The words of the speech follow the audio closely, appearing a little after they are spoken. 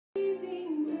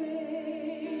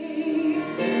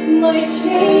My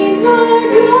chains are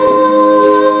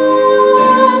gone,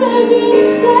 I've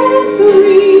been set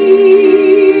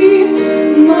free.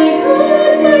 My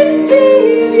good, my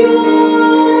Savior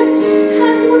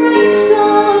has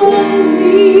ransomed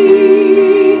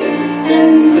me,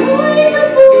 and by the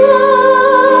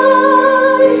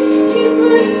blood His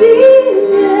mercy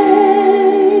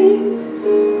reigns.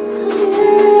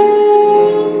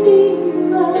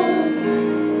 Unending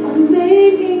love,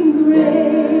 amazing grace.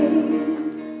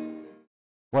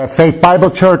 We're at Faith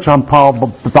Bible Church. I'm Paul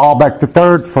Balbach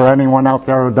III. For anyone out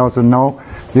there who doesn't know,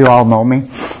 you all know me.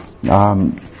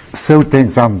 Sue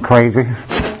thinks I'm crazy.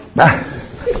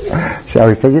 She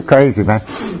always says, "You're crazy, man."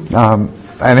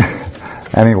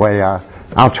 Anyway,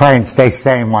 I'll try and stay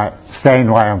sane while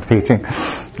I'm teaching.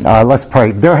 Let's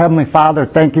pray. Dear Heavenly Father,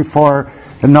 thank you for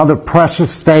another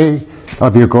precious day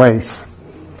of your grace.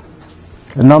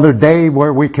 Another day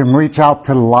where we can reach out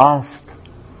to the lost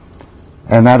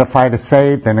and edify the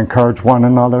saved and encourage one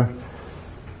another.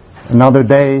 Another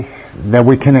day that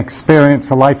we can experience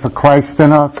the life of Christ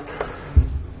in us,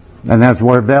 and as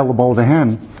we're available to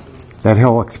Him, that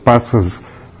He'll express His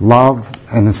love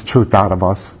and His truth out of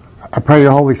us. I pray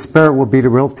your Holy Spirit will be the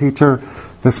real teacher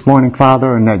this morning,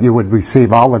 Father, and that you would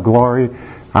receive all the glory,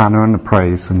 honor, and the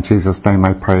praise. In Jesus' name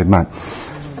I pray, amen.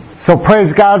 So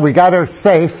praise God, we got her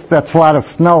safe. That's a lot of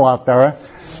snow out there.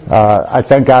 I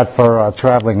thank God for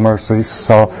traveling mercies.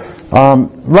 So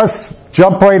let's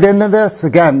jump right into this.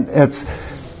 Again, it's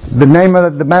the name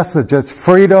of the message is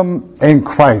Freedom in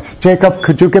Christ. Jacob,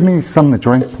 could you give me something to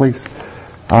drink, please?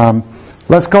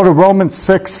 Let's go to Romans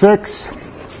 6:6.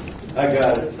 I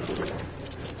got it.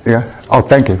 Yeah. Oh,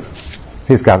 thank you.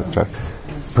 He's got it, Chuck.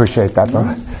 Appreciate that,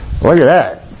 brother. Look at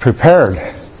that. Prepared.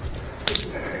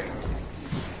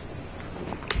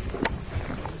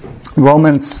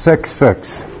 Romans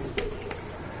 6:6.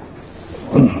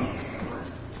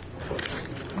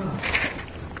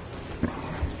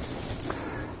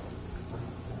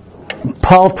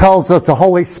 Paul tells us, the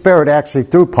Holy Spirit actually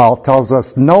through Paul tells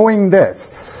us, knowing this,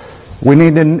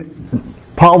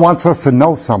 Paul wants us to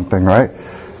know something, right?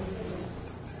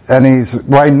 And he's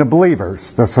writing to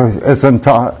believers. This isn't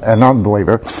an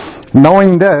unbeliever.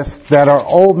 Knowing this, that our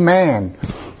old man,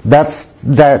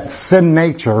 that sin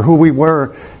nature, who we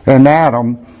were in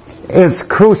Adam, is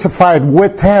crucified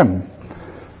with Him,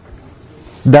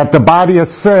 that the body of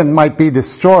sin might be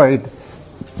destroyed,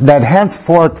 that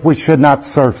henceforth we should not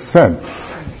serve sin.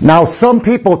 Now, some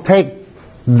people take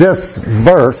this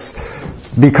verse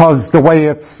because the way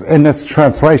it's in this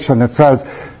translation, it says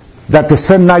that the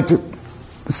sin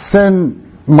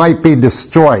might be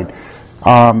destroyed.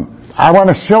 I want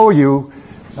to show you,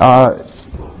 what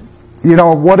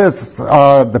is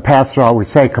the pastor always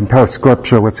say? Compare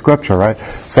Scripture with Scripture, right?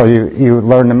 So you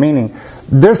learn the meaning.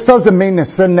 This doesn't mean the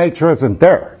sin nature isn't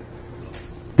there.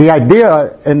 The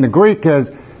idea in the Greek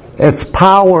is its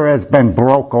power has been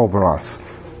broke over us.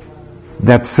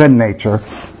 That sin nature.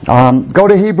 Go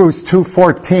to Hebrews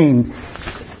 2:14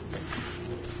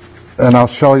 and I'll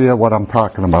show you what I'm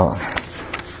talking about.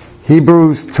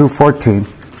 Hebrews 2:14.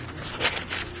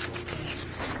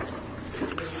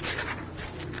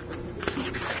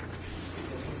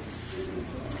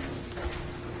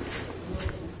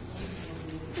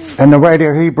 And the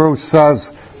writer of Hebrews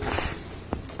says,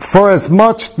 "For as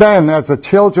much then as the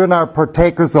children are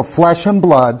partakers of flesh and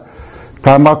blood,"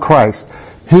 talking about Christ,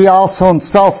 "He also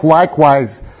Himself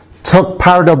likewise took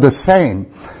part of the same,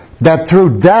 that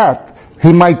through death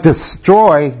He might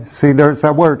destroy," see there's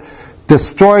that word,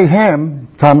 destroy him,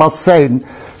 talking about Satan,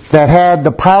 that had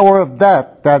the power of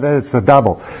death, that is the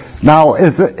devil. Now,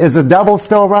 is the devil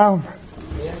still around?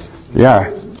 Yeah.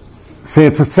 See,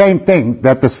 it's the same thing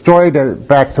that destroyed it,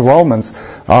 back to Romans,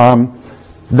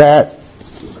 that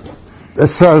it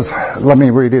says, let me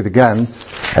read it again,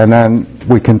 and then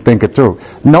we can think it through.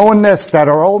 "Knowing this, that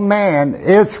our old man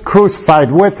is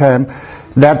crucified with Him,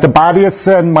 that the body of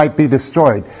sin might be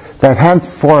destroyed, that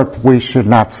henceforth we should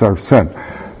not serve sin."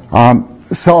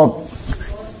 So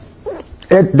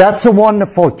that's a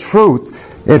wonderful truth.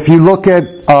 If you look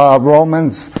at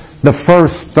Romans, the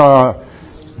first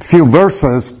few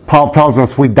verses, Paul tells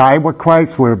us we died with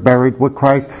Christ, we were buried with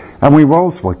Christ, and we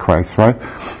rose with Christ, right?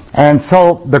 And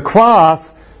so the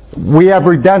cross, we have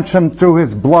redemption through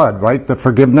His blood, right? The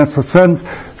forgiveness of sins.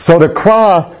 So the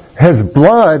cross, His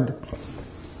blood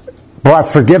brought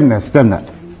forgiveness, didn't it?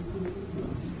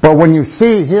 But when you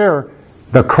see here,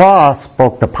 the cross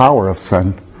broke the power of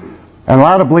sin. And a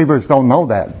lot of believers don't know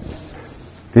that.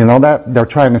 You know that? They're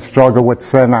trying to struggle with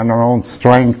sin on their own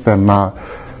strength. And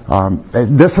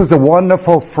this is a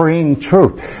wonderful, freeing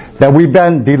truth. That we've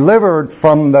been delivered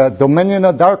from the dominion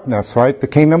of darkness, right? The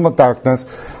kingdom of darkness.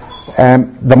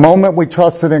 And the moment we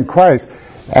trusted in Christ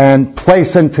and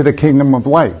placed into the kingdom of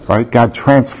light, right? God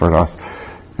transferred us.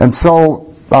 And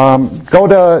so, go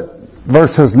to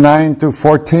verses 9 through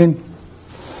 14.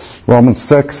 Romans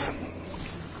 6,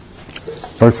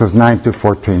 verses 9 through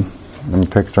 14. Let me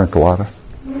take a drink of water.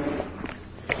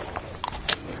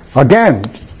 Again,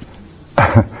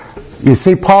 you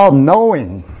see Paul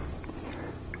knowing.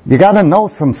 You got to know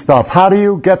some stuff. How do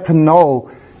you get to know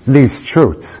these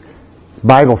truths?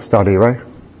 Bible study, right?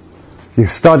 You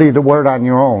study the Word on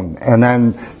your own, and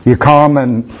then you come,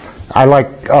 and I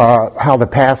like how the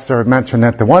pastor mentioned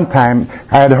it the one time.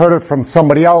 I had heard it from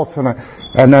somebody else,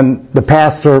 and then the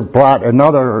pastor brought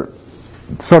another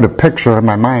sort of picture in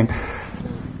my mind.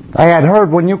 I had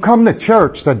heard when you come to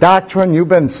church, the doctrine you've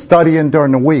been studying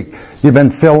during the week, you've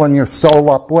been filling your soul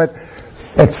up with,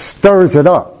 it stirs it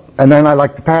up. And then I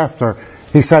like the pastor,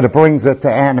 he said it brings it to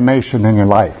animation in your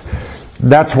life.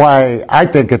 That's why I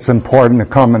think it's important to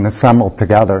come and assemble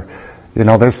together. You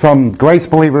know, there's some grace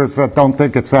believers that don't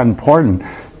think it's that important.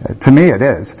 To me it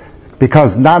is.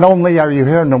 Because not only are you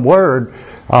hearing the Word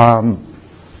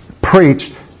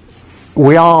preached,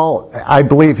 we all, I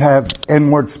believe, have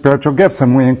inward spiritual gifts,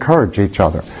 and we encourage each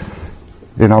other.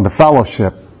 You know, the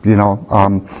fellowship, you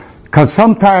know. Because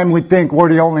sometimes we think we're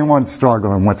the only ones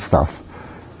struggling with stuff.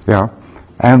 You know.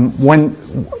 And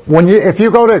if you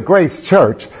go to Grace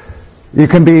Church, you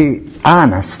can be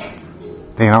honest.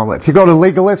 You know, if you go to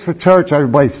legalistic church,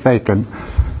 everybody's faking.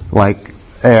 Like,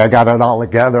 hey, I got it all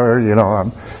together, you know,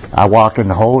 I walk in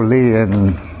holy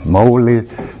and moly,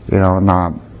 you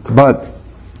know, but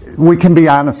we can be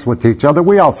honest with each other.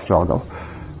 We all struggle,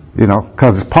 you know,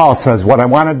 because Paul says, what I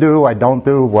want to do, I don't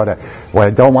do. What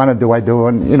I don't want to do, I do.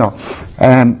 And, you know,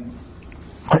 and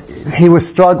he was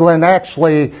struggling.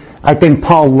 Actually, I think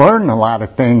Paul learned a lot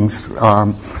of things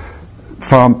from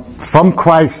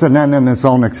Christ and then in his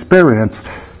own experience,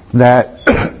 that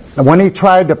when he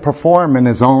tried to perform in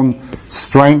his own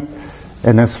strength,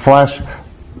 in his flesh,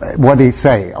 what did he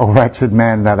say? "O wretched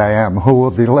man that I am, who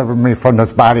will deliver me from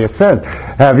this body of sin?"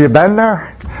 Have you been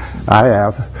there? I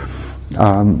have.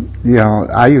 You know,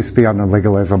 I used to be under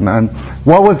legalism. And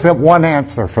what was the one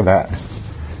answer for that?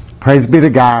 Praise be to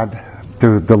God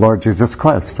through the Lord Jesus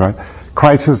Christ, right?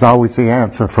 Christ is always the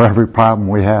answer for every problem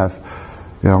we have.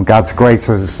 You know, God's grace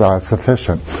is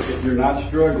sufficient. If you're not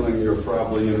struggling, you're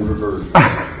probably in reversion.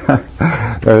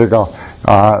 There you go.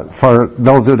 For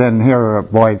those who didn't hear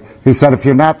Boyd, he said, if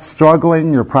you're not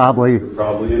struggling, you're probably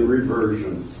in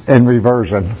reversion. In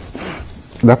reversion.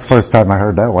 That's the first time I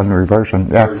heard that one, reversion.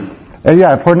 Yeah. And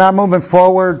yeah, if we're not moving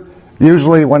forward,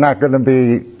 usually we're not going to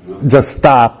be just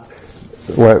stopped.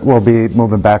 We'll be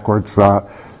moving backwards.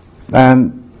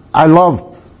 And I love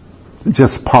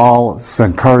just Paul's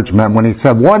encouragement when he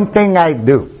said, one thing I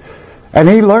do. And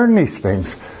he learned these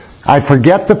things. I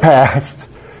forget the past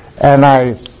and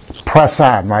I press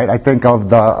on, right? I think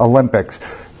of the Olympics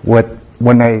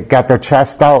when they got their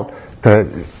chest out to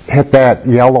hit that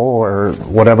yellow or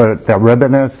whatever that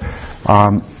ribbon is.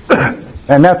 And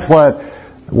that's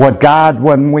what God,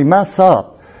 when we mess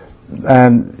up,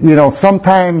 and, you know,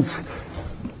 sometimes,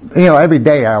 you know, every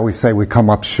day I always say we come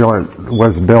up short.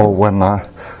 Where's Bill when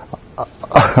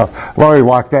Lori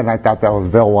walked in? I thought that was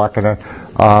Bill walking in.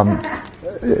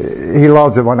 He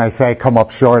loves it when I say come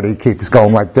up short. He keeps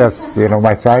going like this, you know,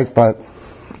 my size. But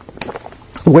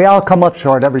we all come up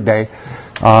short every day.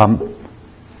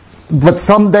 But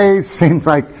some days seems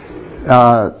like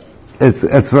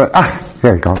it's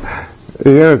here you go.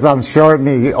 Here's I'm short,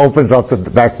 and he opens up the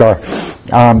back door.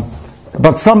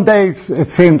 But some days it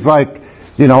seems like,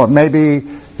 you know, maybe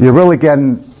you're really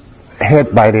getting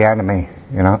hit by the enemy,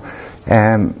 you know.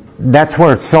 And that's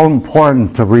where it's so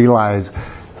important to realize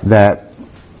that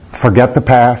forget the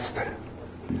past,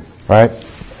 right,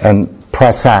 and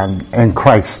press on in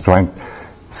Christ's strength.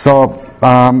 So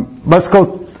let's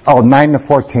go 9 to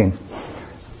 14.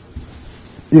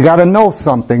 You got to know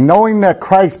something. Knowing that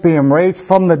Christ being raised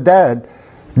from the dead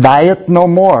dieth no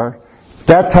more,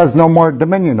 death has no more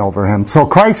dominion over him. So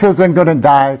Christ isn't going to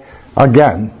die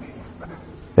again.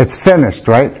 It's finished,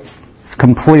 right? It's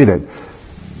completed.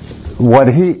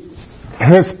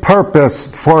 His purpose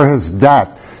for his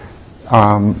death,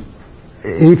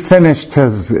 he finished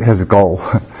his goal.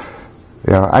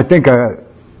 You know, I think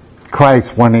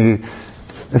Christ, when he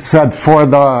said for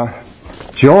the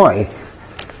joy,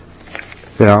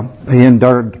 you know, he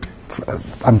endured,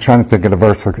 I'm trying to think of the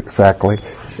verse exactly,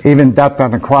 even death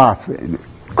on the cross.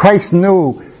 Christ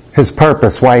knew his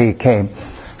purpose, why he came.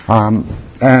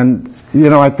 And, you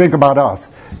know, I think about us.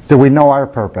 Do we know our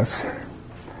purpose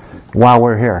while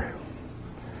we're here?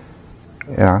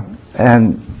 Yeah.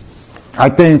 And I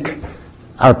think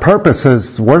our purpose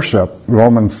is worship,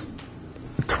 Romans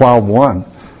 12:1.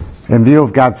 In view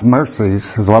of God's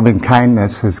mercies, His loving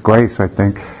kindness, His grace, I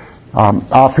think,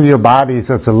 offer your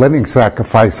bodies as a living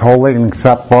sacrifice, holy and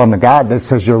acceptable unto God.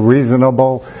 This is your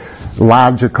reasonable,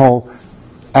 logical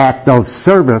act of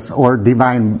service or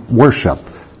divine worship.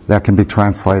 That can be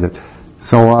translated.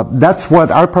 So that's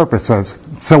what our purpose is.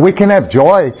 So we can have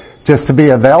joy just to be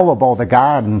available to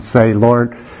God and say,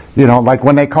 Lord, you know, like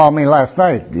when they called me last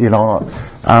night, you know,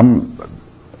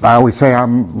 I always say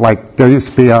I'm like, there used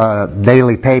to be a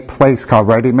daily pay place called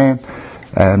Ready Man,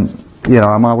 and, you know,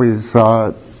 I'm always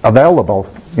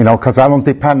available, you know, because I don't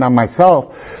depend on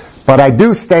myself, but I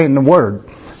do stay in the Word.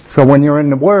 So when you're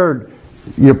in the Word,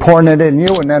 you're pouring it in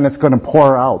you, and then it's going to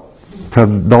pour out to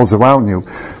those around you.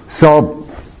 So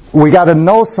we got to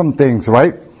know some things,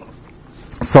 right?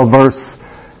 So verse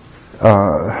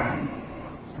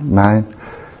 9.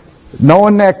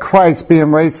 Knowing that Christ,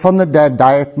 being raised from the dead,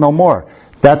 dieth no more.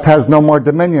 Death has no more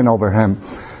dominion over him.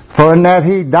 For in that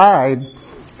he died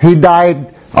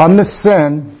unto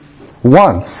sin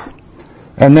once.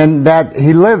 And then that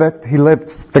he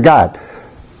liveth to God.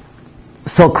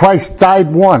 So Christ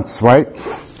died once, right?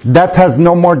 Death has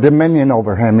no more dominion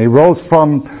over him. He rose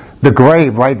from the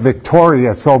grave, right?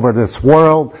 Victorious over this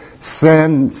world,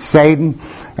 sin, Satan.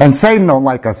 And Satan don't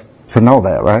like us to know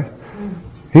that, right?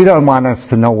 He doesn't want us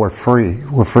to know we're free.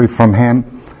 We're free from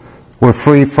him. We're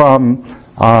free from,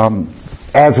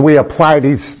 as we apply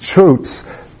these truths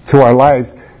to our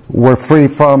lives, we're free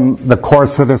from the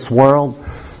course of this world.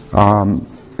 You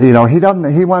know,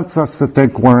 he wants us to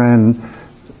think we're in,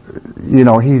 you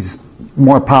know, he's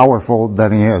more powerful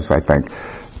than he is, I think.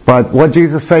 But what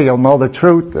Jesus say, you'll know the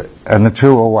truth, and the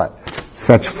truth will what?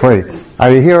 Set you free.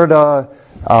 Are you here to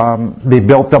be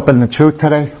built up in the truth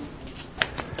today?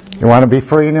 You want to be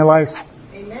free in your life?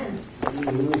 Amen.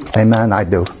 Amen, I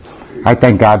do. I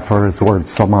thank God for his word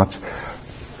so much.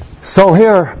 So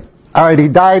here, all right, he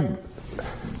died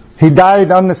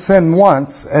unto sin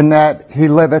once, and that he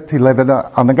liveth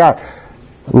unto God.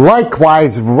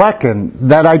 Likewise, reckon.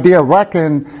 That idea,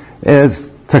 reckon, is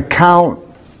to count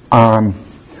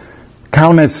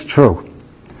as true.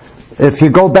 If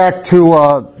you go back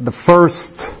to the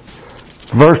first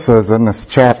verses in this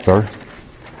chapter,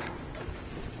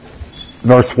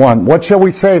 verse 1, what shall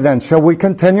we say then? Shall we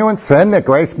continue in sin that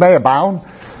grace may abound?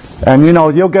 And you know,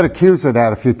 you'll get accused of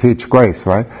that if you teach grace,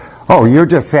 right? Oh, you're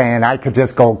just saying I could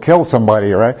just go kill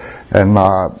somebody, right? And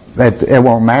it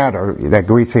won't matter, that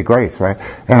greasy grace, right?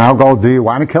 And I'll go, do you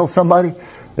want to kill somebody?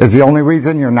 Is the only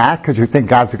reason you're not because you think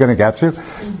God's going to get you?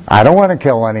 I don't want to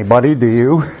kill anybody, do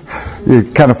you?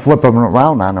 You kind of flip them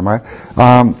around on them, right?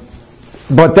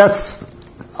 But that's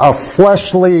a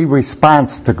fleshly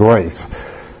response to grace.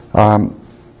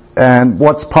 And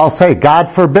what's Paul say? God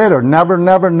forbid, or never,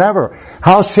 never, never.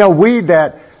 How shall we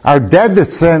that are dead to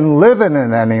sin live in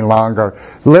it any longer,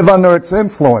 live under its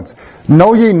influence?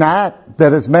 Know ye not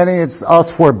that as many as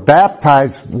us were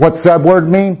baptized, what's that word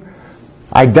mean?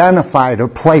 Identified or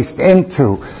placed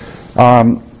into.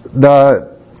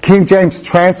 The King James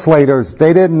translators,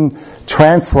 they didn't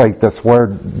translate this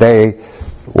word. They,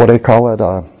 what do they call it?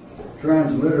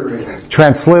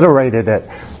 Transliterated it.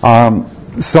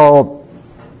 So,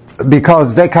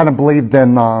 because they kind of believed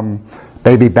in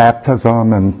baby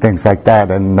baptism and things like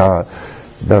that, and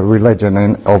the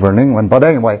religion over in England. But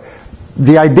anyway,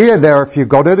 the idea there, if you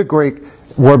go to the Greek,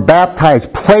 we're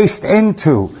baptized, placed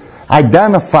into,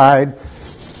 identified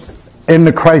in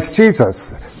the Christ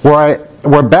Jesus.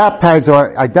 We're baptized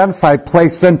or identified,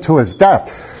 placed into his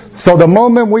death. So the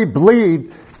moment we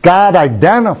bleed, God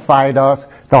identified us,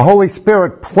 the Holy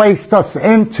Spirit placed us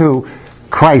into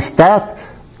Christ's death,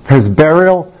 his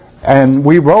burial, and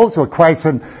we rose with Christ.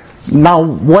 And now,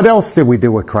 what else did we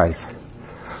do with Christ?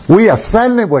 We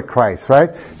ascended with Christ, right?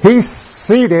 He's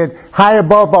seated high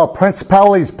above all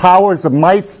principalities, powers, and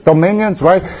mights, dominions,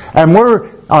 right? And we're,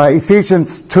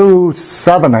 Ephesians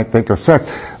 2:7, I think, or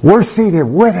 6, we're seated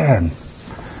with him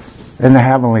in the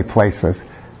heavenly places.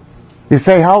 You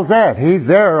say, how's that? He's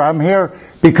there, I'm here,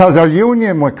 because our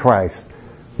union with Christ.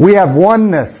 We have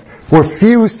oneness. We're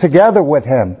fused together with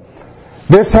him.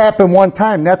 This happened one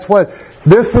time.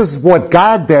 This is what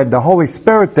God did, the Holy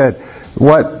Spirit did.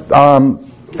 What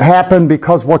happened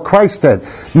because what Christ did.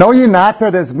 Know ye not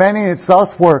that as many as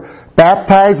us were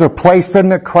baptized or placed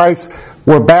into Christ,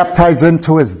 were baptized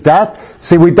into his death?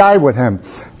 See, we died with him.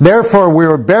 Therefore, we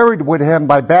were buried with him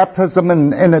by baptism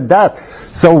in the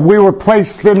death. So we were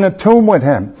placed in the tomb with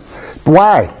him.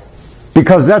 Why?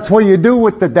 Because that's what you do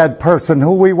with the dead person,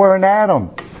 who we were in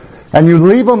Adam. And you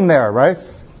leave them there, right?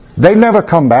 They never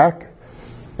come back.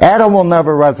 Adam will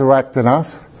never resurrect in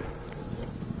us.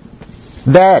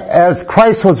 that as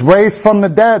Christ was raised from the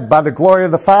dead by the glory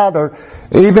of the Father,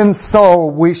 even so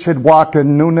we should walk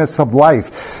in newness of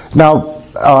life. Now,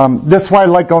 this is why I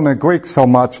like going to Greek so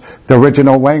much, the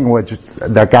original language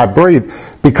that God breathed,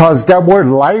 because that word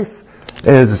life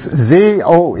is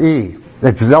Z-O-E.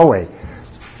 It's Zoe.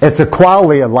 It's a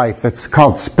quality of life. It's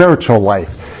called spiritual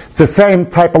life. It's the same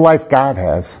type of life God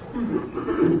has.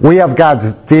 We have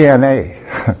God's DNA.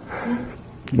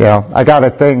 Yeah, I got a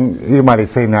thing, you might have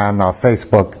seen that on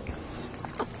Facebook.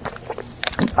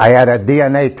 I had a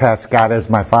DNA test, God is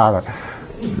my father.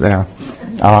 Yeah.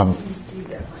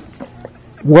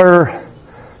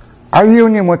 Our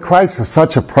union with Christ is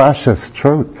such a precious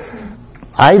truth.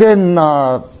 I didn't,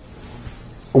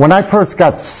 when I first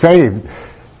got saved,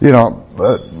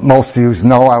 most of you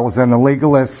know I was in a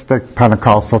legalistic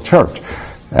Pentecostal church.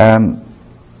 And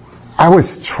I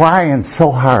was trying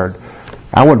so hard.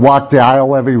 I would walk the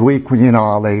aisle every week when,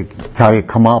 they tell you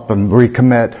come up and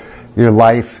recommit your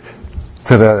life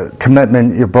to the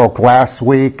commitment you broke last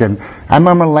week. And I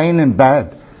remember laying in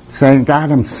bed saying,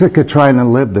 God, I'm sick of trying to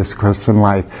live this Christian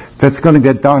life. If it's going to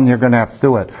get done, you're going to have to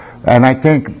do it. And I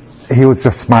think he was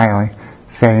just smiling,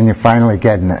 saying, you're finally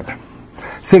getting it.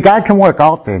 See, God can work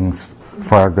all things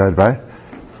for our good, right?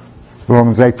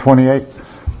 Romans 8:28.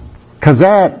 Because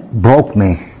that broke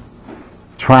me,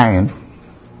 trying.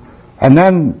 And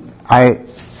then I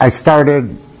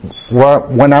started,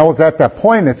 when I was at that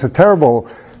point, it's a terrible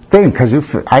thing, because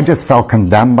I just felt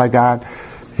condemned by God.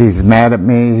 He's mad at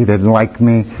me, he didn't like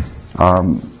me,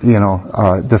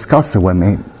 disgusted with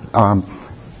me.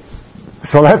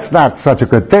 So that's not such a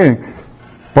good thing.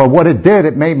 But what it did,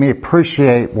 it made me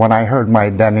appreciate when I heard my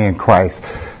identity in Christ.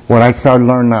 When I started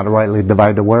learning how to rightly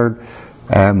divide the word,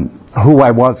 and who I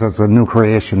was as a new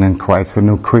creation in Christ, a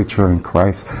new creature in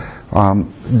Christ.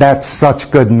 That's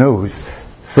such good news.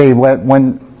 See,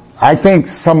 when I think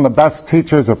some of the best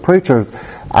teachers or preachers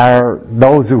are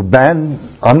those who've been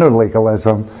under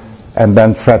legalism and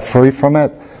been set free from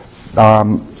it.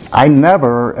 I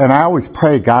always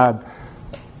pray, God,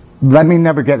 let me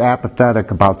never get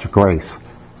apathetic about your grace.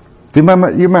 You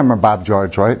remember Bob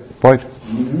George, right, Boyd?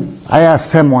 Mm-hmm. I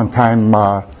asked him one time,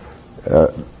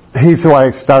 he's who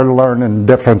I started learning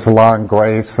the difference of law and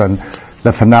grace and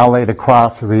the finale of the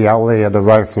cross, the reality of the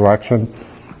resurrection.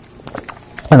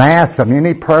 And I asked him, you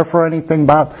need prayer for anything,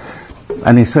 Bob?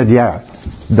 And he said, yeah,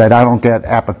 that I don't get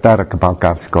apathetic about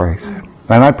God's grace.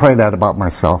 And I pray that about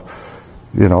myself.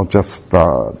 I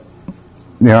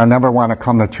never want to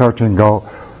come to church and go,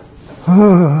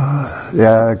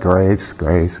 yeah, grace.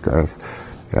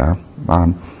 Yeah.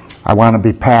 I want to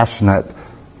be passionate.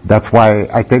 That's why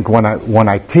I think when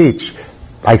I teach,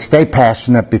 I stay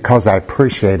passionate because I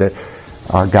appreciate it,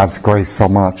 God's grace so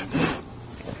much.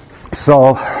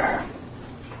 So,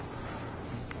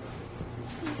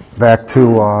 back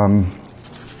to,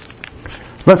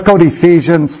 let's go to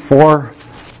Ephesians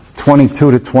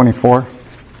 4:22-24.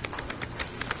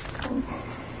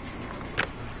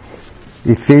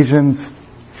 Ephesians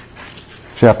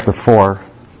chapter 4,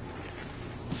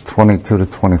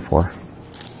 22-24.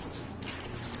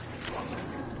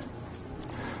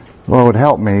 Well, it would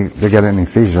help me to get in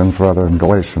Ephesians rather than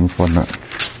Galatians, wouldn't it?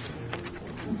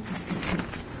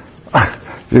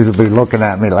 These would be looking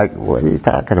at me like, what are you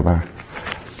talking about?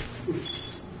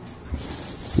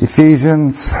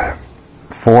 Ephesians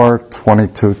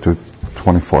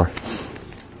 4:22-24.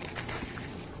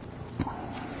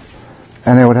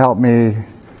 And it would help me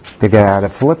to get out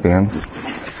of Philippians.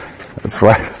 That's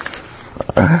right.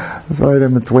 It's right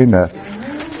in between that.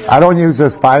 I don't use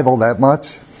this Bible that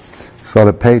much, so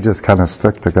the pages kind of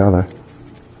stick together.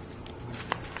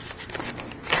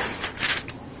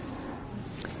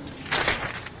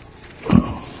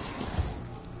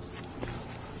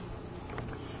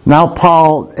 Now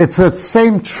Paul, it's the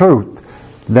same truth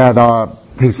that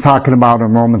he's talking about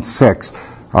in Romans 6.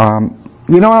 You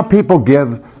know how people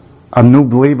give a new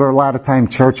believer, a lot of time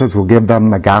churches will give them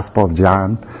the Gospel of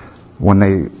John when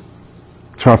they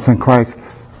trust in Christ?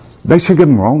 They should give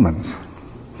them Romans.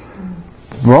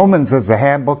 Romans is a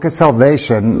handbook of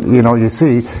salvation. You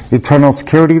see eternal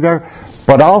security there.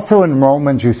 But also in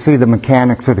Romans you see the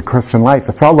mechanics of the Christian life.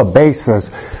 It's all the basis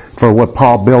for what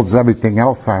Paul builds everything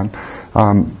else on.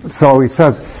 So he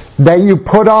says, that you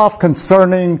put off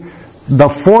concerning the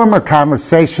former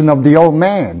conversation of the old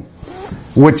man,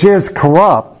 which is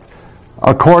corrupt,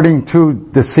 according to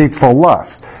deceitful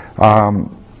lust.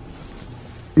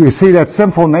 You see that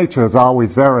sinful nature is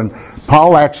always there, and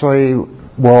Paul actually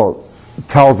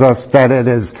tells us that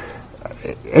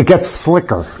it gets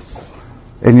slicker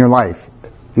in your life,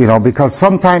 because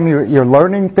sometimes you're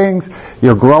learning things,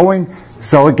 you're growing,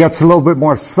 So it gets a little bit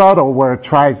more subtle where it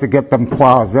tries to get them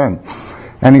claws in.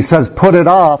 And he says, put it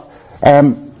off.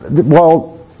 And,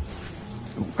 well,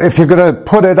 if you're going to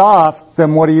put it off,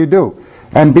 then what do?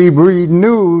 And be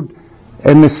renewed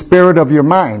in the spirit of your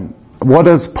mind. What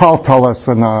does Paul tell us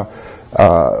in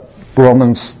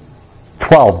Romans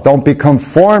 12? Don't be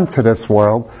conformed to this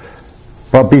world,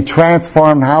 but be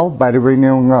transformed how? By the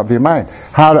renewing of your mind.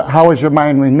 How is your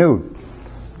mind renewed?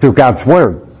 Through God's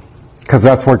Word. Because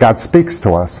that's where God speaks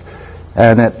to us.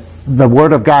 And the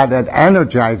Word of God, it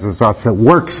energizes us. It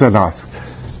works in us.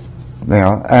 You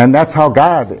know, and that's how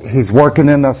God, He's working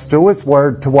in us through His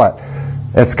Word to what?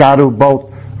 It's God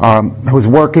who's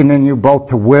working in you both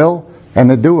to will and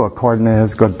to do according to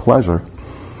His good pleasure.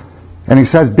 And He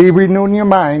says, be renewed in your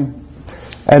mind,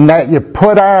 and that you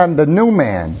put on the new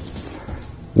man,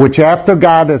 which after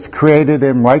God is created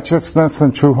in righteousness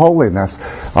and true holiness.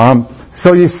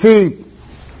 So you see,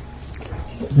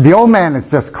 the old man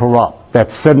is just corrupt.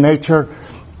 That's sin nature.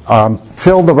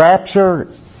 Till the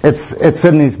rapture, it's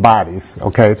in these bodies.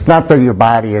 Okay, it's not that your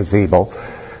body is evil,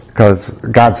 because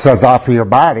God says offer your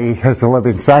body as a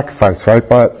living sacrifice, right?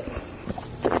 But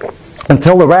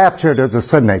until the rapture, there's a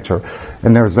sin nature,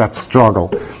 and there's that struggle.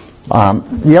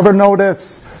 You ever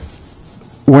notice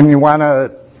when you want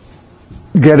to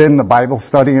get in the Bible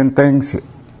study and things,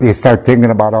 you start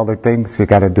thinking about other things? You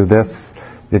got to do this,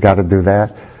 you got to do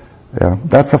that. Yeah,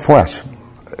 that's the flesh.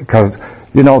 Because,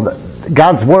 you know,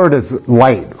 God's Word is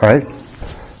light, right?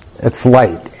 It's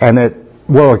light. And it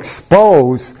will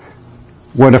expose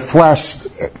where the flesh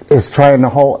is trying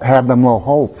to have them little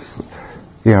holes.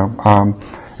 You know,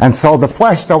 and so the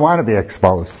flesh don't want to be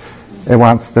exposed. It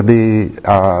wants to be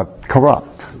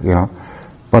corrupt, you know.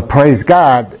 But praise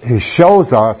God, He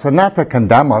shows us, and not to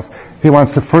condemn us, He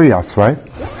wants to free us, right?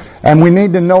 And we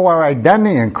need to know our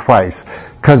identity in Christ.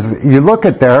 Because you look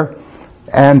at there,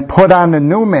 and put on the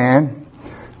new man,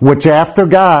 which after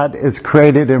God is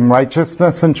created in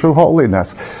righteousness and true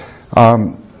holiness.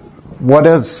 What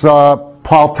does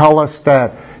Paul tell us?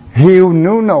 That He who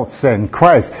knew no sin,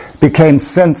 Christ, became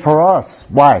sin for us.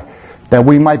 Why? That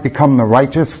we might become the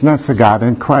righteousness of God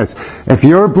in Christ. If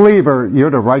you're a believer,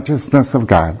 you're the righteousness of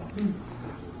God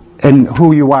in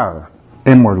who you are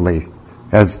inwardly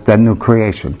as the new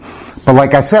creation. But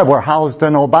like I said, we're housed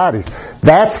in old bodies.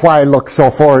 That's why I look so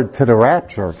forward to the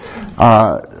rapture.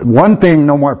 One thing,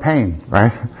 no more pain,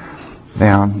 right?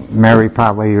 Yeah, Mary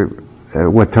probably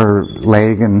with her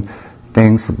leg and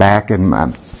things, back, and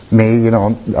me, you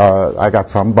know, I got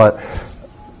some. But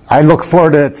I look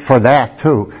forward for that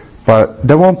too. But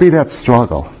there won't be that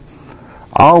struggle.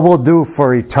 All we'll do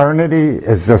for eternity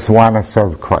is just want to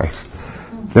serve Christ.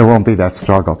 There won't be that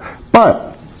struggle.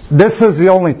 But this is the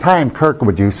only time, Kirk,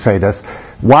 would you say this,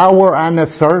 while we're on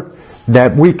this earth,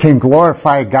 that we can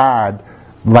glorify God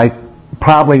like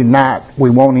probably not, we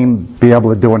won't even be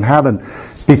able to do in heaven.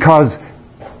 Because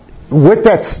with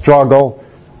that struggle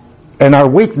and our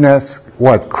weakness,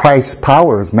 what Christ's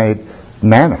power is made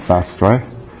manifest, right?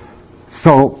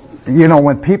 So, you know,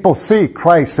 when people see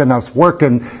Christ in us,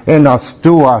 working in us,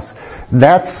 through us,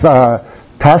 that's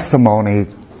testimony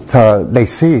to, they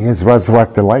see His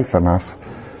resurrected life in us.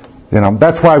 You know,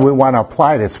 that's why we want to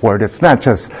apply this word. It's not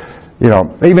just, you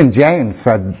know, even James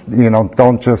said, you know,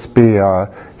 don't just be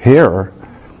a hearer,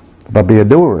 but be a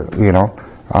doer, you know.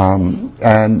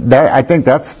 And that, I think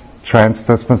that's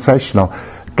transdispensational.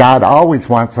 God always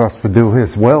wants us to do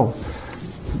His will.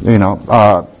 You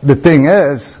know, the thing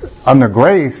is, under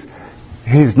grace,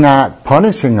 He's not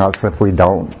punishing us if we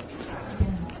don't.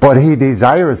 But He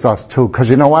desires us to, because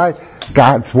you know why?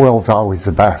 God's will is always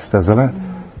the best, isn't it?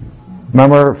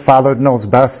 Remember Father Knows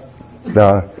Best,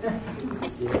 the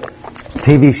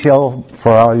TV show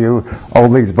for all you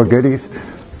oldies but goodies?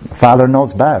 Father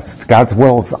knows best. God's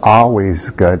will is always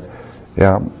good.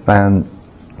 Yeah,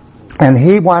 and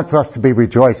He wants us to be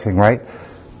rejoicing, right?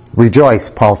 Rejoice,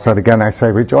 Paul said. Again, I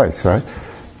say rejoice, right?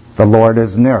 The Lord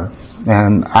is near.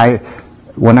 And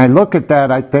when I look at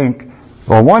that, I think,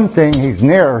 well, one thing, He's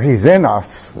near, He's in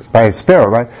us by His Spirit,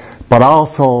 right? But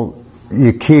also,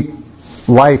 you keep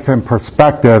life in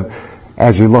perspective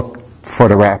as you look for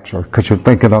the rapture, because you're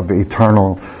thinking of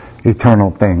eternal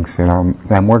things, you know,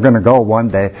 and we're going to go one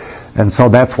day. And so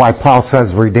that's why Paul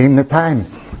says, redeem the time,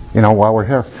 you know, while we're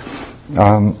here.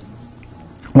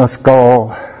 Let's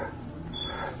go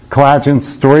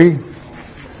Colossians 3,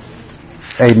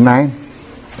 8 and 9,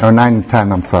 or 9 and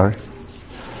 10, I'm sorry.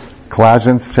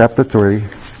 Colossians chapter 3.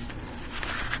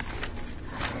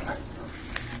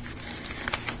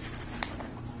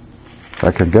 If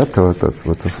I could get to it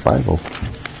with this Bible.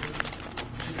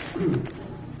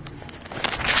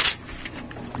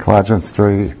 Colossians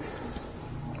 3,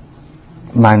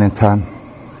 9 and 10.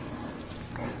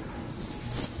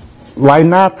 Lie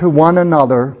not to one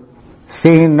another,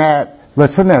 seeing that,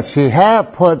 listen to this, ye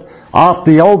have put off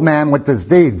the old man with his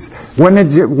deeds. When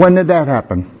did that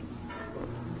happen?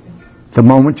 The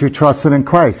moment you trusted in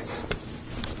Christ.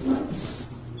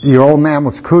 Your old man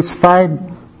was crucified.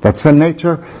 That's in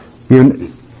nature.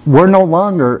 We're no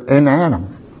longer in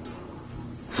Adam.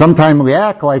 Sometimes we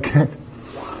act like it.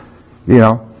 You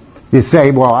know, you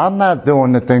say, well, I'm not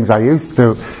doing the things I used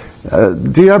to.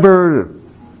 Do you ever,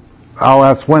 I'll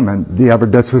ask women, do you ever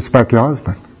disrespect your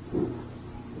husband?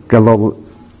 Get a little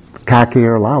cocky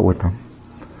or loud with them?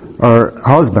 Or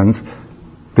husbands,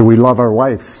 do we love our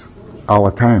wives all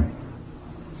the time?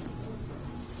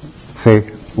 See,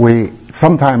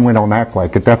 sometimes we don't act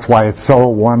like it. That's why it's so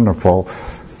wonderful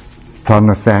to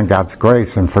understand God's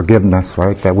grace and forgiveness,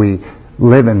 right? That we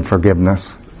live in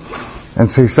forgiveness.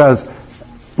 And so he says,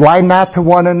 lie not to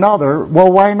one another.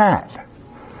 Well, why not?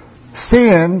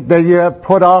 Seeing that you have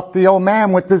put off the old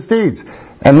man with his deeds.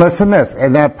 And listen to this,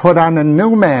 and that put on a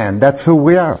new man, that's who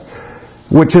we are,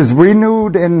 which is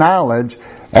renewed in knowledge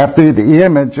after the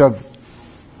image of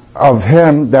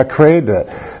him that created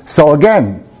it. So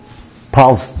again,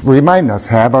 Paul's reminding us,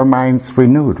 have our minds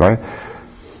renewed, right?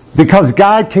 Because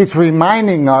God keeps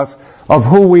reminding us of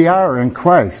who we are in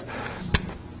Christ.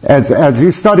 As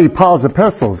you study Paul's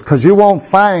epistles, because you won't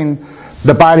find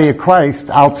the body of Christ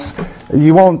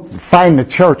you won't find the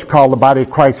church called the body of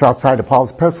Christ outside of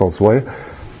Paul's epistles, will you?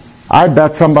 I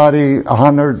bet somebody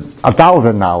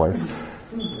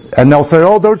 $100,000. And they'll say,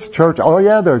 oh, there's church. Oh,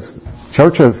 yeah, there's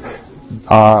churches.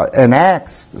 In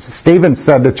Acts, Stephen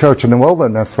said the church in the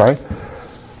wilderness, right?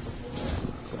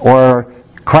 Or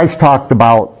Christ talked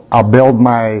about, I'll build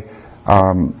my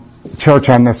church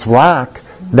on this rock.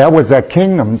 That was that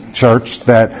kingdom church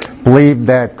that believed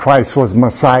that Christ was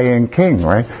Messiah and King,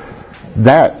 right?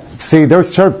 See,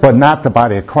 there's church, but not the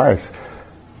body of Christ.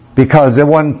 Because it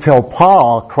wasn't until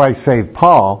Christ saved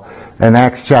Paul, in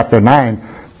Acts chapter 9,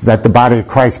 that the body of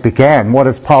Christ began. What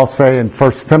does Paul say in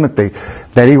 1 Timothy?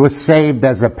 That he was saved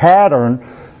as a pattern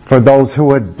for those who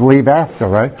would believe after,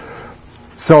 right?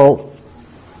 So,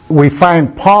 we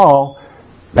find Paul,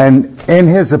 and in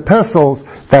his epistles,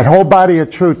 that whole body of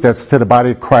truth that's to the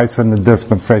body of Christ and the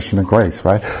dispensation of grace,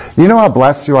 right? You know how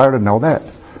blessed you are to know that?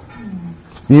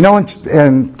 You know,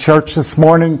 in church this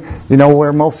morning, you know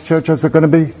where most churches are going to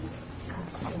be?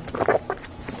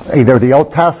 Either the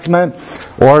Old Testament,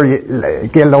 or you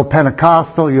get a little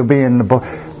Pentecostal, you'll be in the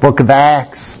book of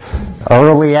Acts,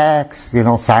 early Acts, you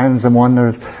know, signs and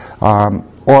wonders.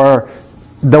 Or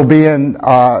they'll be in,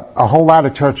 a whole lot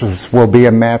of churches will be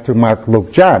in Matthew, Mark,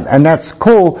 Luke, John. And that's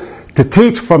cool to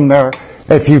teach from there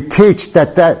if you teach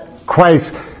that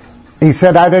Christ, he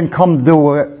said, I didn't come to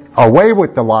do away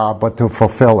with the law, but to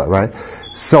fulfill it, right?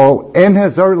 So in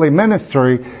his early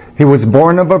ministry, he was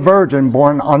born of a virgin,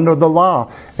 born under the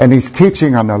law, and he's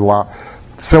teaching under the law.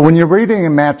 So when you're reading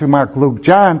in Matthew, Mark, Luke,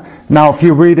 John, now if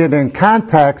you read it in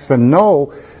context and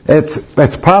know,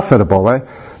 it's profitable, right?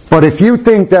 But if you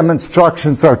think them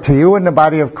instructions are to you in the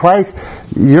body of Christ,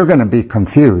 you're going to be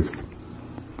confused.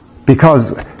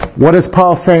 Because what does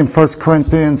Paul say in 1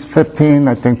 Corinthians 15,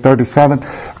 I think 37?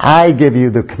 I give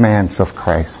you the commands of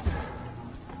Christ.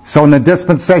 So in the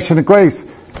dispensation of grace,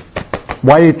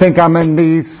 why do you think I'm in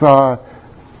these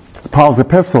Paul's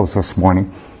epistles this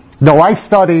morning? Though I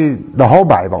study the whole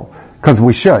Bible, because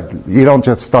we should. You don't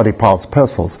just study Paul's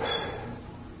epistles.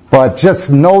 But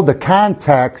just know the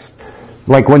context,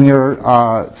 like when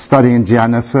you're studying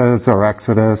Genesis or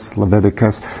Exodus,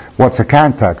 Leviticus, what's the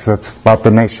context? It's about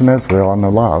the nation Israel and the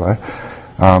law, right?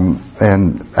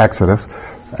 In Exodus.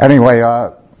 Anyway,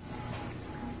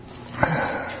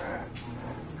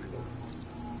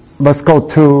 let's go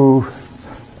to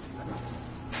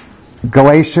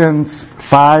Galatians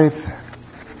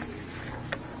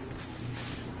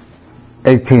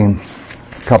 5:18,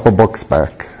 a couple books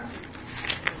back.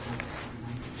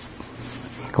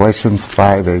 Galatians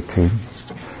 5:18.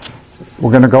 We're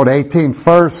going to go to 18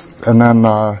 first, and then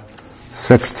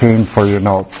 16 for your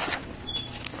notes.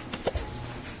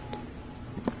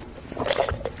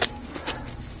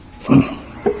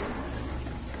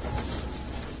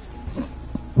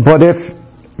 But if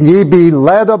ye be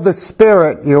led of the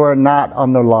Spirit, you are not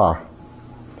under law.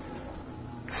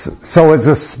 So is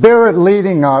the Spirit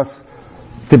leading us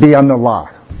to be under law?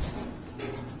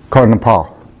 According to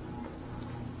Paul.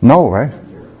 No, right?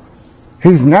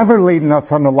 He's never leading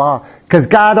us under law, because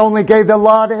God only gave the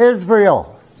law to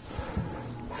Israel.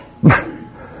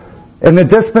 In the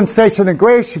dispensation of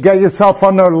grace, you get yourself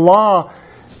under the law,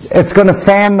 it's going to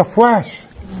fan the flesh.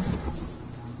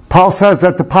 Paul says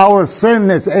that the power of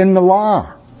sin is in the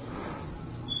law.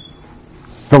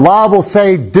 The law will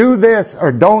say, do this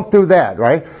or don't do that,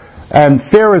 right? And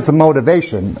fear is the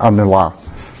motivation under law.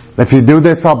 If you do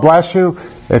this, I'll bless you.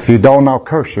 If you don't, I'll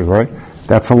curse you, right?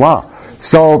 That's a law.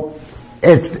 So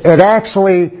it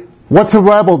actually, what's a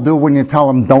rebel do when you tell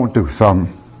him don't do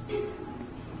something?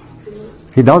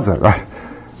 He does it, right?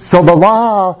 So the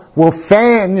law will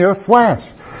fan your flesh.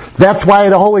 That's why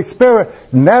the Holy Spirit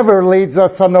never leads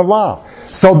us under law.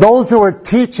 So those who are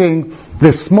teaching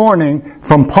this morning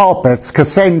from pulpits,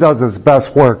 because Satan does his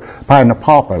best work behind the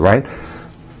pulpit, right?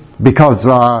 Because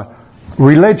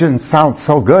religion sounds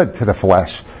so good to the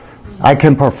flesh. I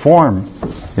can perform,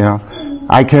 you know.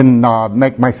 I can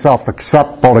make myself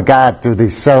acceptable to God through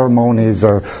these ceremonies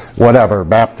or whatever,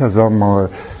 baptism or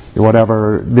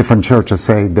whatever. Different churches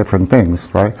say different things,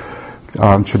 right?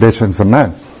 Traditions of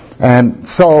men. And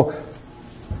so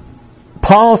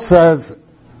Paul says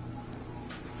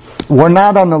we're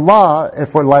not on the law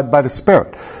if we're led by the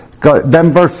Spirit.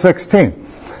 Then verse 16.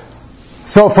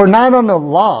 So if we're not on the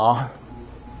law,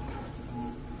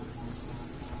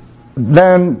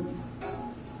 then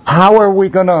how are we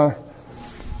going to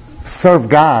serve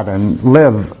God and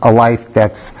live a life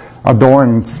that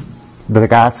adorns the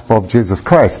gospel of Jesus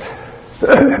Christ?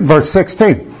 Verse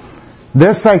 16.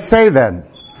 This I say then,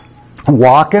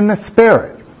 walk in the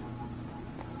Spirit.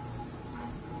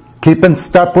 Keep in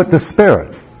step with the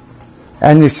Spirit.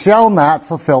 And you shall not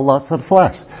fulfill lust of the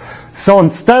flesh. So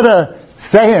instead of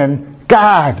saying,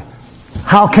 God,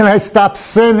 how can I stop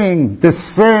sinning this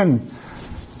sin?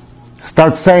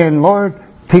 Start saying, Lord,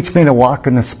 teach me to walk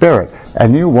in the Spirit.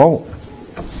 And you won't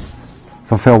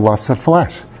fulfill lust of the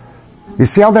flesh. You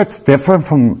see how that's different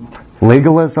from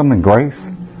legalism and grace?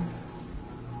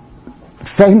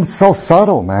 Satan's so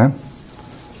subtle, man.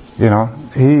 You know,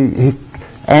 he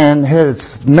and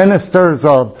his ministers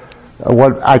of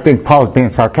what I think Paul's being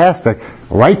sarcastic,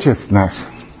 righteousness,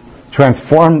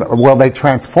 they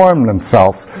transformed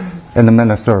themselves in the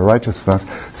minister of righteousness.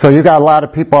 So you got a lot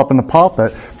of people up in the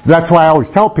pulpit. That's why I always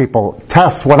tell people,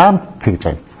 test what I'm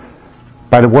teaching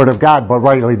by the word of God, but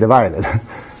rightly divided.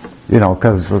 You know,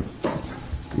 because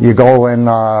you go in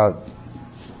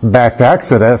back to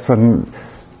Exodus and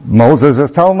Moses is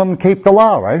telling them to keep the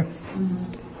law, right?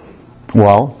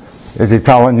 Well, is he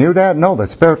telling you that? No, the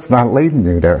Spirit's not leading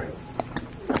you there.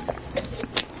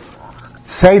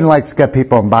 Satan likes to get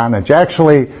people in bondage.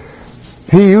 Actually,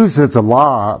 he uses the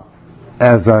law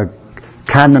as a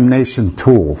condemnation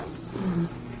tool.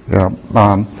 Yeah,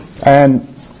 and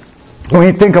when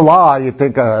you think of law, I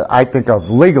think of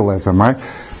legalism, right?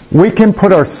 We can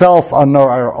put ourselves under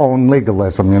our own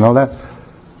legalism. You know that?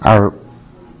 Our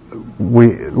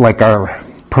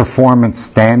performance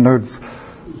standards.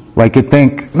 Like you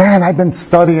think, man, I've been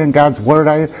studying God's Word.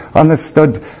 I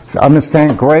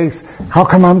understand grace. How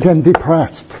come I'm getting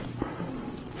depressed?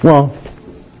 Well,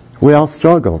 we all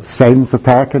struggle. Satan's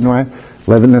attacking, right?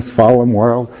 Live in this fallen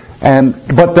world.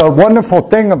 But the wonderful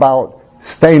thing about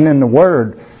staying in the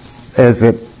Word is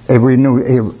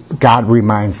God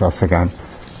reminds us again.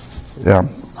 Yeah,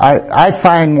 I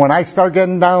find when I start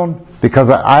getting down, because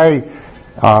I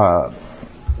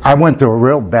went through a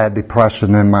real bad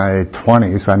depression in my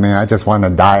 20s. I mean, I just wanted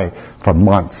to die for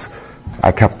months.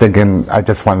 I kept thinking, I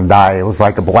just want to die. It was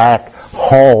like a black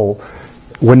hole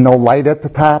with no light at the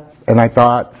top. And I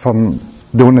thought from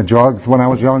doing the drugs when I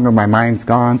was younger, my mind's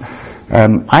gone.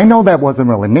 And I know that wasn't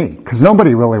really me, because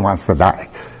nobody really wants to die.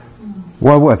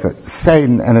 What was it?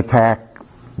 Satan, an attack,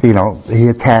 you know, he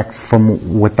attacks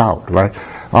from without, right?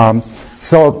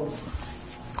 So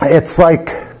it's like...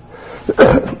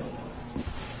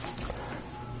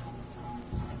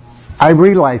 I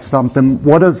realized something.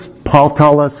 What does Paul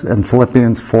tell us in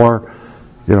Philippians 4,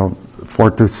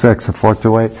 4-6 or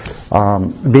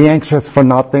 4-8? Be anxious for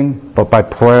nothing, but by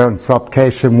prayer and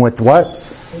supplication with what?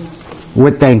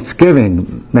 With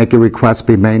thanksgiving, make your request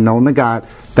be made known to God.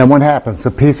 Then what happens?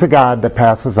 The peace of God that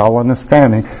passes all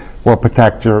understanding will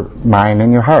protect your mind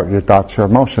and your heart, your thoughts, your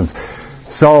emotions.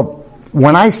 So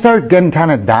when I start getting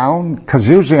kind of down, because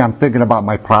usually I'm thinking about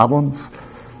my problems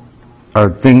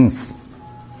or things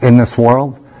in this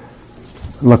world,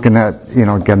 looking at,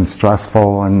 getting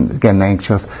stressful and getting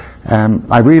anxious.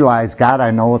 And I realize, God,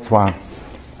 I know what's wrong.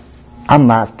 I'm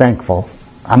not thankful.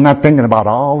 I'm not thinking about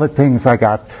all the things I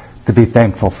got to be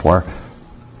thankful for.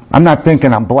 I'm not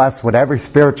thinking I'm blessed with every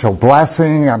spiritual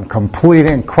blessing. I'm complete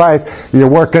in Christ. You're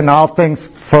working all things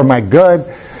for my good.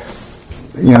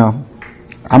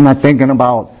 I'm not thinking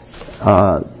about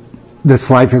this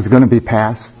life is going to be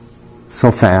passed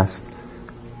so fast.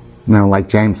 Like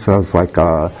James says, like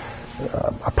a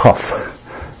puff,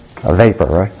 a vapor,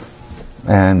 right?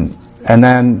 And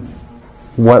then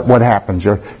what happens?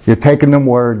 You're taking the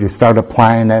word, you start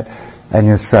applying it, and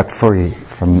you're set free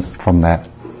from that.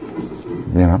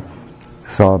 You know?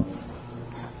 So,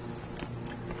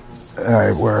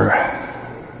 all right,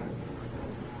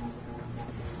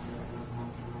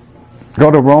 go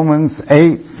to Romans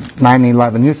 8, 9,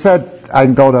 11. You said I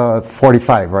can go to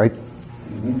 45, right?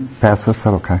 Mm-hmm. Pass this?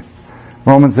 Okay.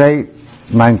 Romans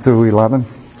 8, 9 through 11.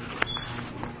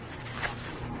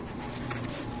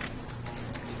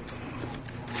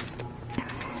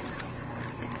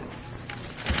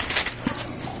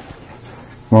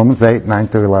 Romans 8, 9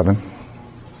 through 11.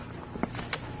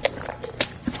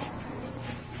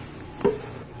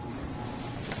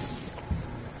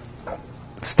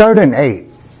 Start in 8,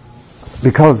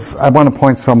 because I want to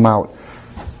point something out.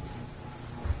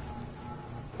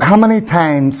 How many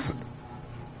times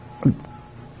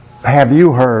have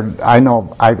you heard, I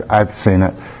know I've seen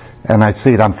it, and I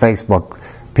see it on Facebook,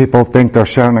 people think they're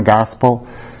sharing the gospel,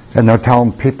 and they're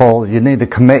telling people, you need to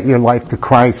commit your life to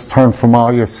Christ, turn from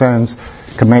all your sins,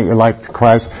 commit your life to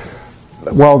Christ.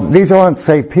 Well, these are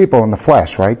unsaved people in the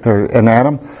flesh, right? They're in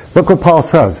Adam. Look what Paul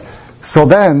says. So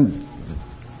then,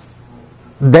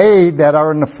 they that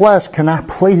are in the flesh cannot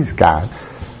please God.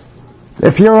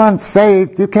 If you're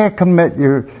unsaved, you can't commit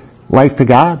your life to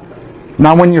God.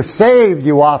 Now, when you're saved,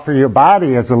 you offer your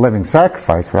body as a living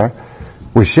sacrifice, right?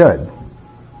 We should,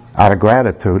 out of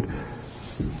gratitude.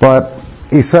 But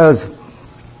he says,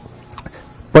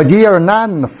 but ye are not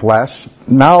in the flesh,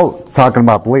 now talking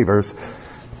about believers,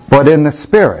 but in the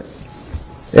Spirit.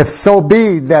 If so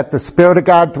be that the Spirit of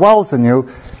God dwells in you.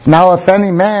 Now if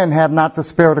any man have not the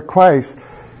Spirit of Christ,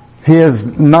 he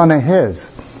is none of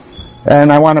his.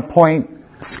 And I want to point,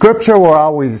 Scripture will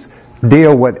always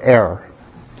deal with error.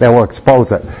 They will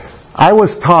expose it. I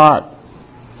was taught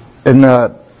in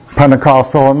the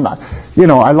Pentecostal,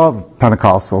 I love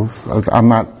Pentecostals.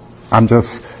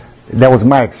 That was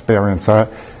my experience.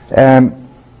 And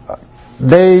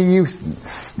they used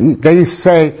to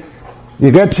say,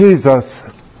 you get Jesus,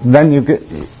 then you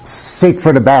seek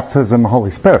for the baptism of the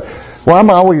Holy Spirit. Well,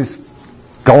 I'm always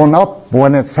going up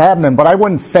when it's happening, but I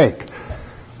wouldn't fake.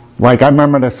 Like, I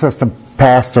remember the assistant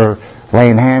pastor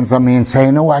laying hands on me and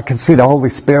saying, oh, I can see the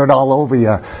Holy Spirit all over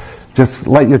you. Just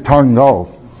let your tongue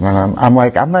go. And I'm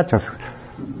like, I'm not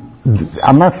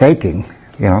faking,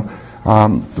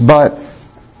 but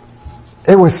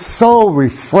it was so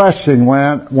refreshing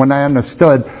when I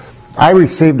understood. I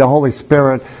received the Holy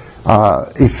Spirit,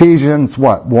 Ephesians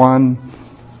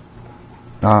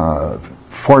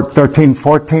 13,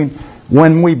 14.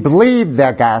 When we believed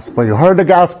that gospel, you heard the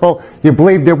gospel, you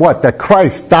believed it what? That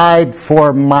Christ died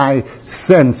for my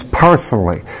sins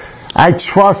personally. I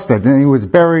trusted, and he was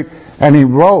buried, and he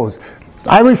rose.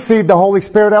 I received the Holy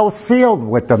Spirit. I was sealed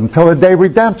with them until the day of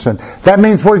redemption. That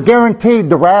means we're guaranteed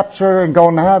the rapture and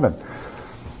going to heaven.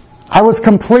 I was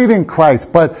complete in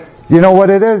Christ, but you know what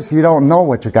it is? You don't know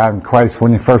what you got in Christ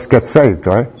when you first get saved,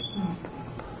 right?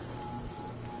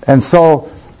 And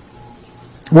so,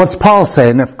 what's Paul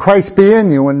saying? If Christ be in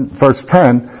you, in verse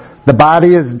 10, the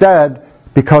body is dead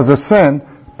because of sin,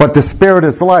 but the Spirit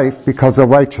is life because of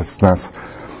righteousness.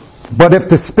 But if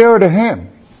the Spirit of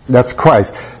him, that's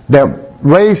Christ, that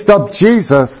raised up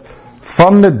Jesus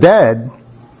from the dead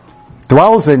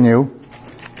dwells in you,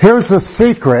 here's the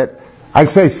secret. I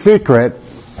say secret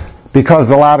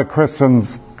because a lot of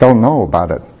Christians don't know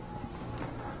about it.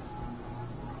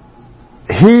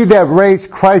 He that raised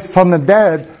Christ from the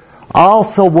dead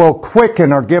also will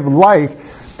quicken or give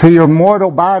life to your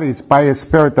mortal bodies by his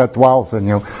Spirit that dwells in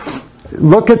you.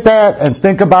 Look at that and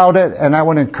think about it, and I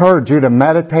would encourage you to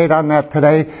meditate on that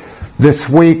today, this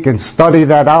week, and study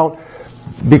that out,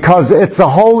 because it's the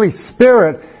Holy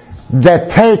Spirit that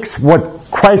takes what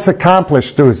Christ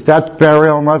accomplished through his death,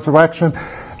 burial, and resurrection,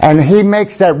 and he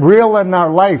makes that real in our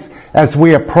lives as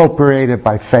we appropriate it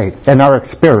by faith in our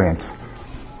experience.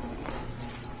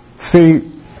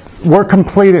 See, we're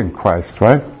complete in Christ,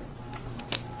 right?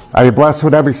 Are you blessed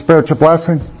with every spiritual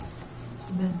blessing?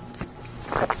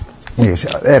 Amen.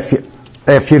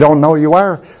 If you don't know you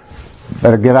are,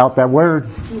 better get out that word.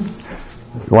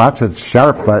 Watch, it's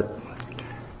sharp, but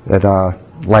it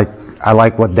I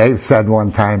like what Dave said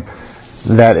one time,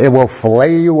 that it will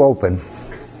fillet you open.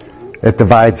 It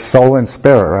divides soul and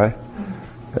spirit, right?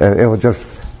 It will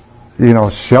just,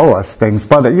 show us things.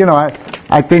 But,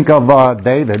 I think of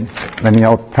David in the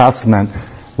Old Testament.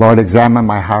 Lord, examine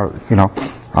my heart,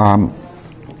 a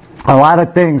lot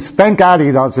of things. Thank God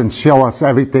he doesn't show us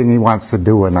everything he wants to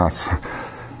do in us.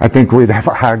 I think we'd have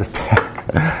a heart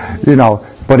attack,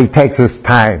 but he takes his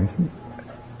time,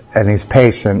 and he's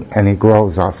patient, and he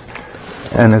grows us,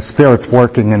 and his Spirit's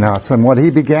working in us. And what he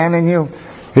began in you,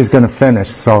 He's going to finish.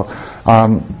 So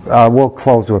we'll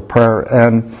close with prayer.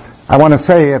 And I want to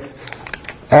say,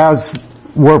 as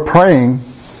we're praying,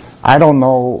 I don't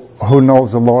know who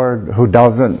knows the Lord, who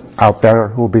doesn't out there,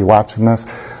 who will be watching this.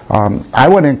 I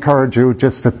would encourage you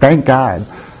just to thank God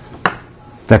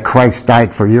that Christ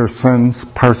died for your sins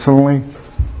personally.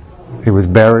 He was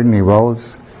buried and He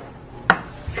rose.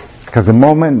 Because the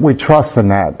moment we trust in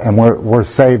that, and we're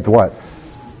saved, what?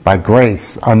 By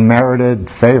grace, unmerited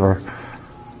favor.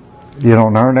 You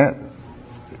don't earn it.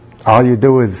 All you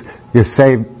do is you're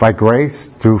saved by grace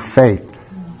through faith.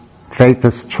 Faith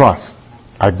is trust.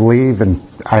 I believe, and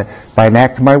by an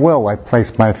act of my will, I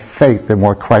place my faith in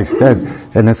what Christ did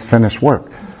in His finished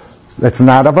work. It's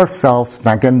not of ourselves,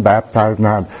 not getting baptized,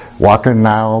 not walking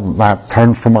now, not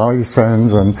turn from all your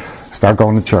sins and start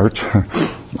going to church.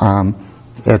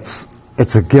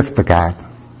 It's a gift of God.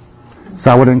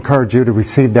 So I would encourage you to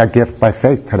receive that gift by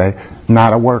faith today,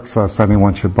 not a work, so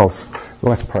anyone should boast.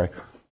 Let's pray.